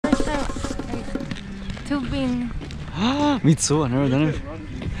tubing. Me too, I've never done it.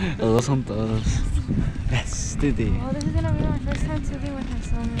 Los juntos. Yes, didi. Oh, this is gonna be my first time tubing with my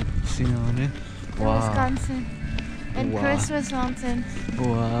son. Sí, no, In Wisconsin. In Wow. Christmas Mountain.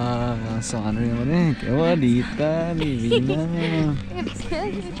 Wow, sonre, qué bonita, divina.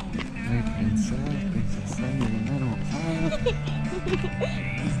 Ay, princesa, divina,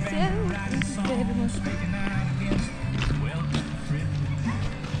 hermosa.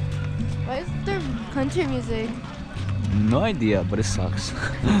 Why is there country music? No idea, but it sucks.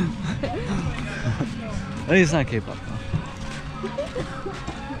 At least it's not K-pop though.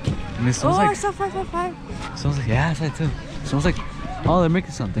 And it smells Oh, I like, saw 555. smells like, yeah, I saw it too. Smells like, oh, they're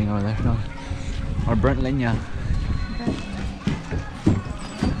making something over there. No. Or burnt leña.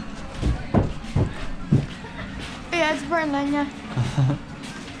 Yeah, it's burnt leña.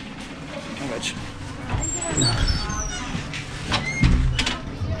 I got you.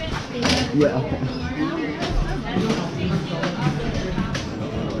 Yeah, okay.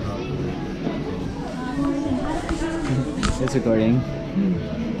 It's recording.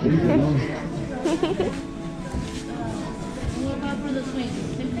 For the swing,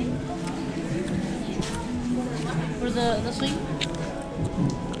 same thing? For the swing?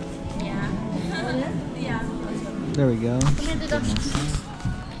 Yeah. Yeah. There we go.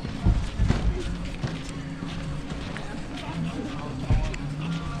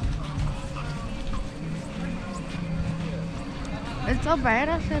 It's so bright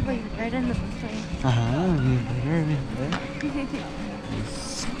outside, but you're right in the bus lane.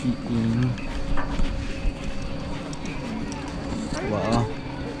 Skiing. Wow.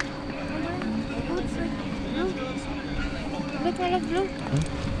 Look, I love blue.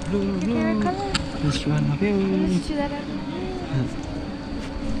 Blue, Your favorite color. This one of you. Let's see that.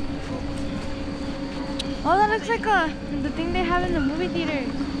 Oh, that looks like the thing they have in the movie theater.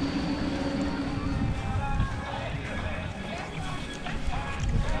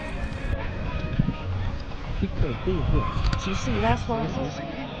 You see, that's what I was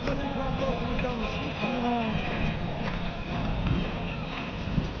saying.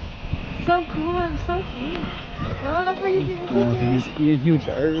 So cool and so sweet. Oh, look where you can He's eating huge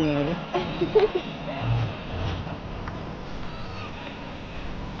earth.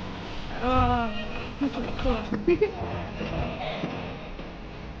 Oh, cool.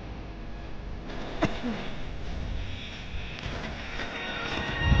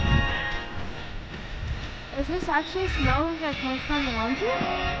 Is this actually snow that comes from the mountain?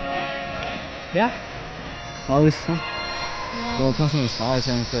 Yeah. All this stuff. Well, it comes from the stars,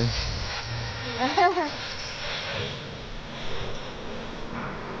 technically.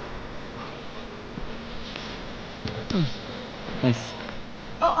 Nice.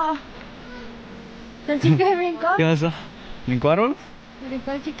 Oh, ¿el chicle brincó? ¿Qué pasa? ¿Brincaron?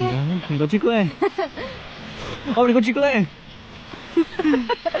 ¿Brincó el chicle? ¿Brincó chicle? ¡Oh, brincó chicle!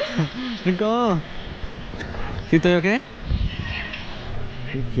 ¡Brincó! ¿Sí estoy okay?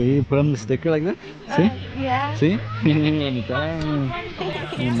 Okay, you put on the sticker like that? See? Yeah. See? Mine.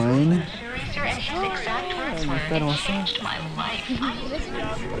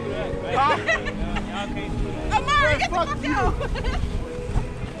 Amara, get the fuck out!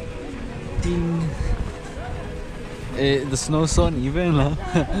 The snow's so uneven, huh?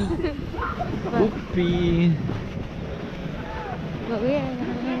 Whoopee. But we are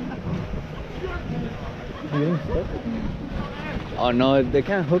Oh no, they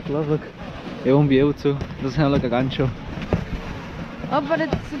can't hook, look. They won't be able to. It doesn't have like a gancho. Oh, but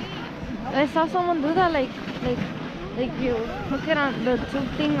it's. I saw someone do that, like you hook it on the tube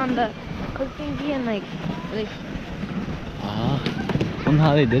thing on the hook thingy and like. Ah,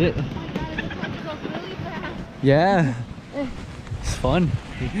 somehow they did it. Yeah, it's fun.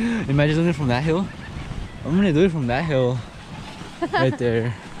 Imagine doing it from that hill. I'm gonna do it from that hill, right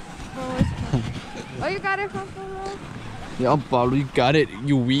there. Oh, you got it from Pablo? Yeah, Pablo, you got it.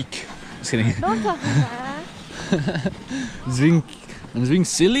 You weak. Just kidding. Don't talk like that. I'm being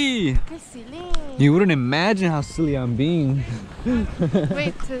silly. Qué silly. You wouldn't imagine how silly I'm being.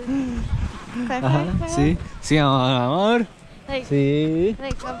 Wait, Sí, sí, amor. like, Sí.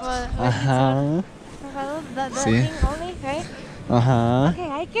 like about Ajá. that Sí. thing only, right? Ajá. Okay,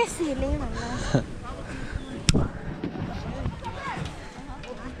 ay, qué silly, man.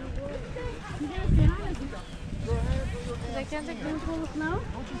 I can't take them pools now.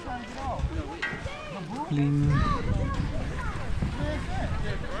 Bling.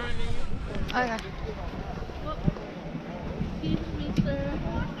 Okay.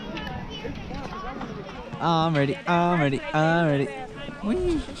 I'm ready.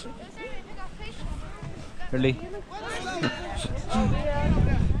 Whee. Really?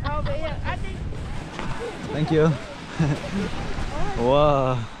 Thank you.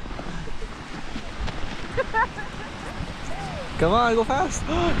 Whoa. Come on, go fast.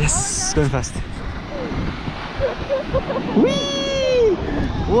 Yes, going fast. Whee!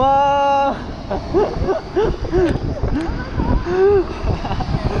 Whoa!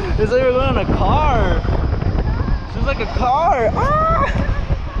 It's like we're going on a car. It's like a car. Ah!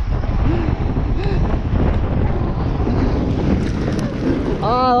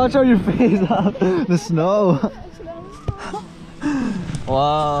 Ah, watch out your face. The snow.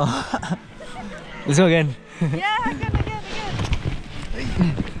 Wow. Let's go again. Yeah, again.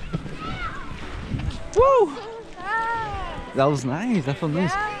 Woo! Ah, That was nice. That felt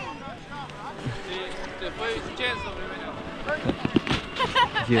nice.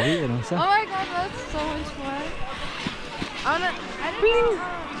 yeah. Yeah, no, Oh my god, that's so much fun. I didn't know.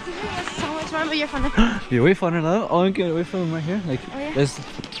 This was so much fun, but you're fun. You're way funner now. Oh, you can get away from him right here. Like, Oh, yeah? there's.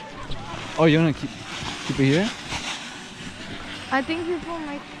 Oh, you wanna keep it here? I think people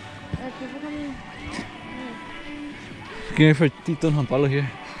might. People come. Can wait for Tito and Juan Pablo here.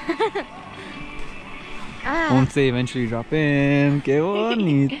 Ah. Once they eventually drop in. Que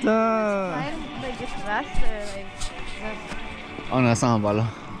bonita. Mine, like, it's faster. Like, Oh no, that's not Juan Pablo.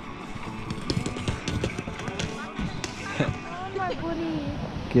 oh my booty.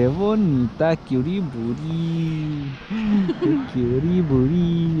 Que bonita, cutie booty. Cutie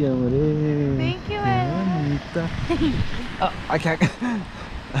booty, amore. Thank you, Que bonita. Oh, I can't.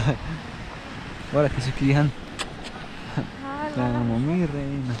 Ahora que se quejan. Te amo, mi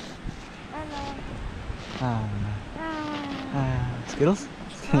reina. Ah, Skittles?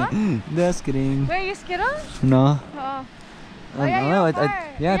 Just kidding. Wait, you Skittles? No. Oh. I yeah, don't you're know. a bar.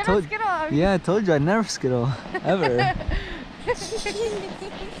 Yeah, I You're told. not Skittle, are you? Yeah, I told you I never skittle ever,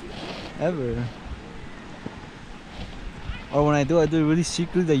 ever. Or when I do it really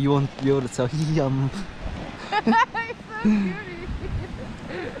secretly that you won't be able to tell.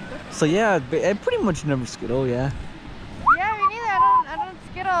 So yeah, I pretty much never skittle. Yeah. Yeah, me neither. I don't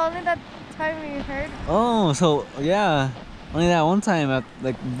Skittle. Only that time we heard. Oh, so yeah, only that one time at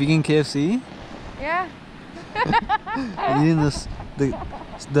like vegan KFC, Yeah. eating the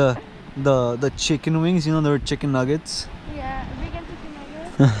chicken wings. You know, there were chicken nuggets. Yeah, vegan chicken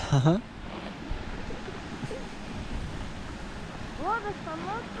nuggets. Well, the sun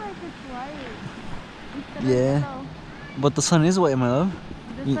looks like it's white. Instead of Yeah. yellow. But the sun is white, my love.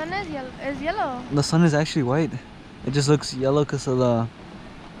 The sun is yellow. The sun is actually white. It just looks yellow because of the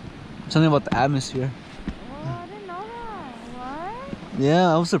something about the atmosphere. Oh, I didn't know that. What?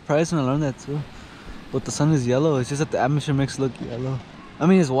 Yeah, I was surprised when I learned that too. But the sun is yellow. It's just that the atmosphere makes it look yellow. I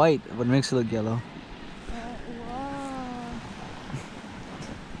mean, it's white, but it makes it look yellow. Whoa.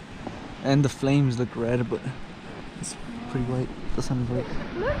 And the flames look red, but it's pretty white. The sun is white.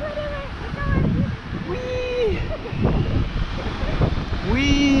 Look at it. Wee!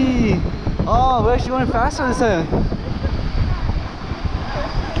 Wee! Oh, we're actually going faster this time.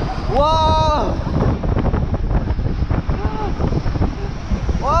 Whoa!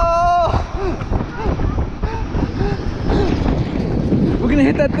 Whoa! We're gonna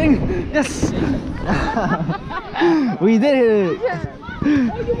hit that thing! Yes! We did hit it! Oh,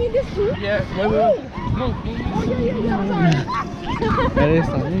 you mean this too? Yeah, Oh, yeah. Sorry. Ahí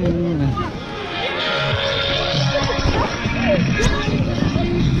está.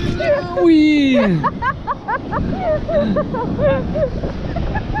 Wee!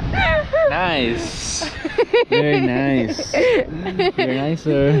 Nice. Very nice. Very nice,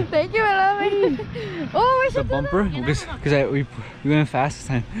 sir. Thank you, I love it. Oh, where's The bumper? Because we went fast this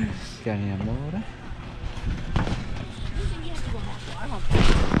time. ¿Qué mi amor?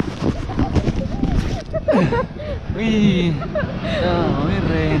 Uy, no, mi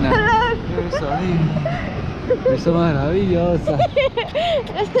reina. Eso maravillosa.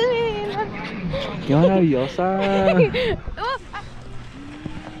 Qué maravillosa.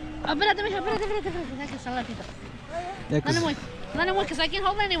 Oh, espérate, mija, espérate, deja que salga Tito. Yeah, No le mueves, because I can't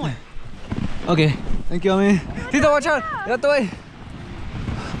hold it anymore. okay, thank you, mommy. Tito, watch out! Get out the way.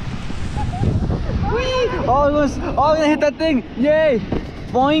 Whee! Oh, we're gonna hit that thing! Yay!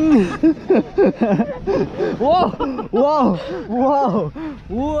 Boing! Whoa! Whoa! Whoa!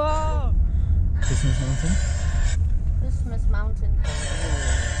 Whoa! Christmas mountain? Christmas Mountain.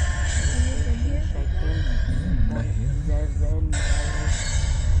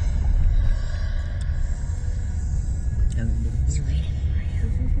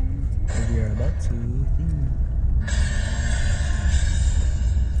 We are about to.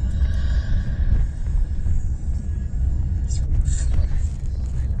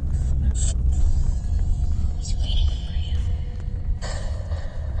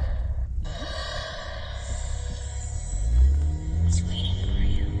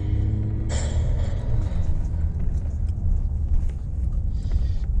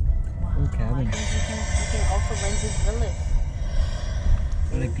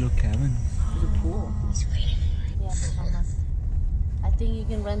 like little cabins. There's a pool. Yeah, there's how much. I think you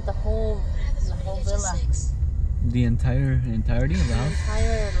can rent the whole villa. The entirety of the The house.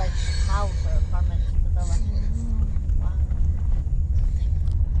 entire like house or apartment, the villa. Wow.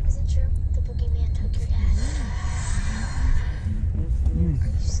 Is it true? The boogeyman took your dad. Are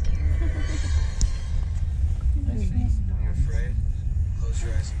you scared? I see. You're afraid? Close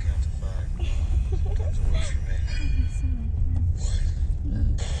your eyes and count to 5. Sometimes it works for me.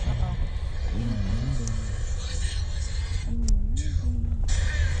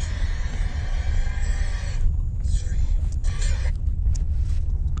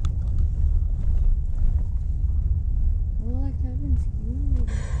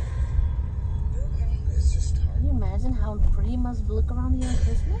 It's just hard. Can you imagine how pretty it must look around here on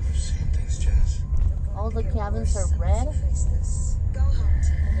Christmas? Seeing things, Jess. All the cabins are red Go home.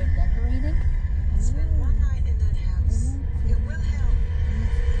 and they're decorated. Spend one night in that house. It will help.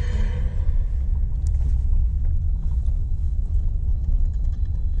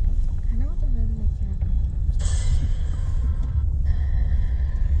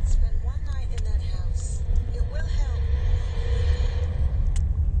 Spend one night in that house. It will help.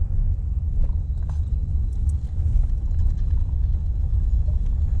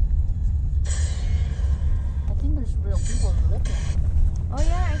 I think there's real people living. Oh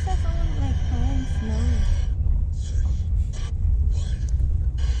yeah, I saw someone like playing snow.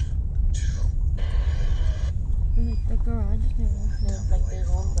 Like the garage there. There's like they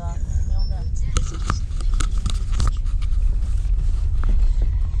own the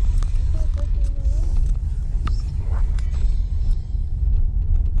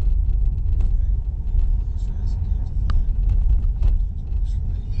Close your eyes and count to 5.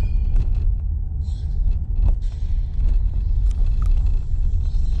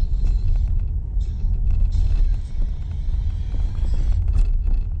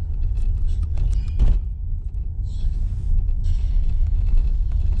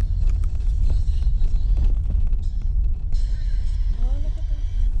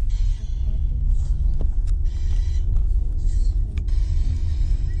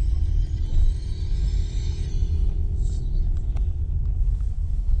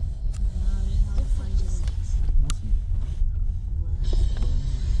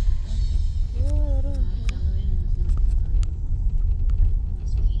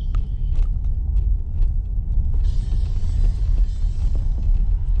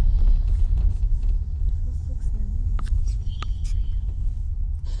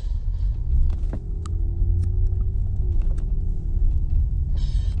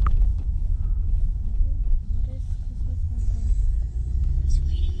 Sometimes it works for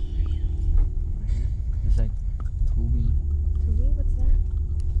me. It's like tubing. What's that?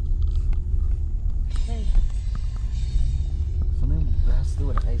 Hey. Something that has to do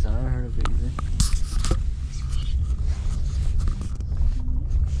with ice. I never heard of it either.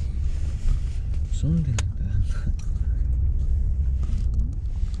 Something like that.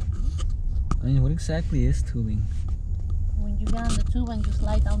 I mean, what exactly is tubing? when you get on the tube and you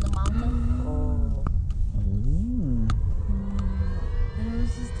slide down the mountain. Oh. And I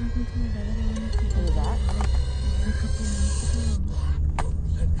was just talking to my brother one Look at that. a couple months ago.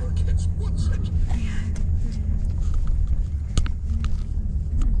 Advocates, what's it?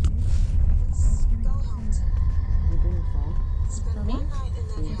 Go home. You bring your phone. Spend For me? one night in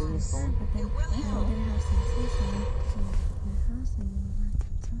that You bring your house. phone. But then It will I help. didn't have senses, so I went to my house and we went to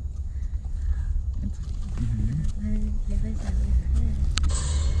talk. I didn't realize that was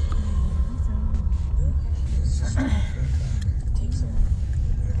her. Takes a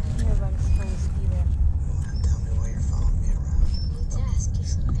Everyone's trying to ski there. Tell me why you're following me around. I need to ask you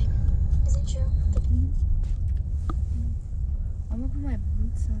something. Is it true? I'm gonna put my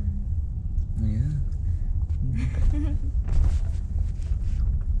boots on. Yeah.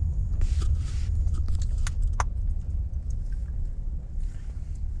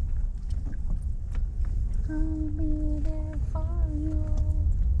 I'll be there for you.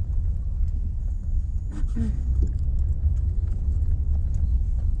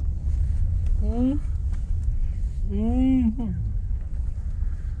 Mm.